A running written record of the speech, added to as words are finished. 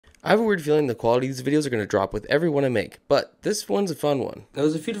I have a weird feeling the quality of these videos are going to drop with every one I make, but this one's a fun one. Now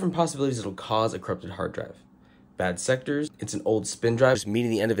there's a few different possibilities that'll cause a corrupted hard drive. Bad sectors, it's an old spin drive just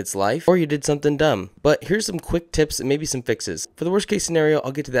meeting the end of its life, or you did something dumb. But here's some quick tips and maybe some fixes. For the worst case scenario,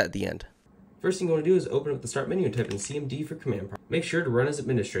 I'll get to that at the end. First thing you want to do is open up the start menu and type in CMD for command prompt. Make sure to run as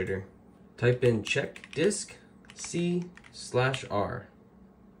administrator. Type in check disk C/R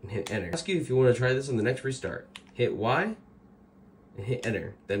and hit enter. Ask you if you want to try this on the next restart. Hit Y and hit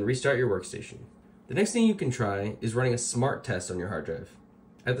enter, then restart your workstation. The next thing you can try is running a smart test on your hard drive.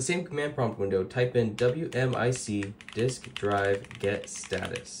 At the same command prompt window, type in WMIC disk drive get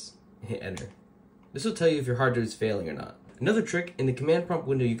status and hit enter. This will tell you if your hard drive is failing or not. Another trick, in the command prompt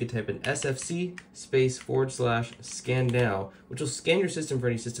window you can type in SFC /scan now, which will scan your system for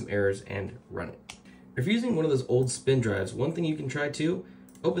any system errors and run it. If you're using one of those old spin drives, one thing you can try too,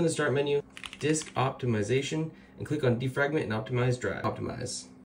 open the start menu, disk optimization, and click on defragment and optimize drive. Optimize.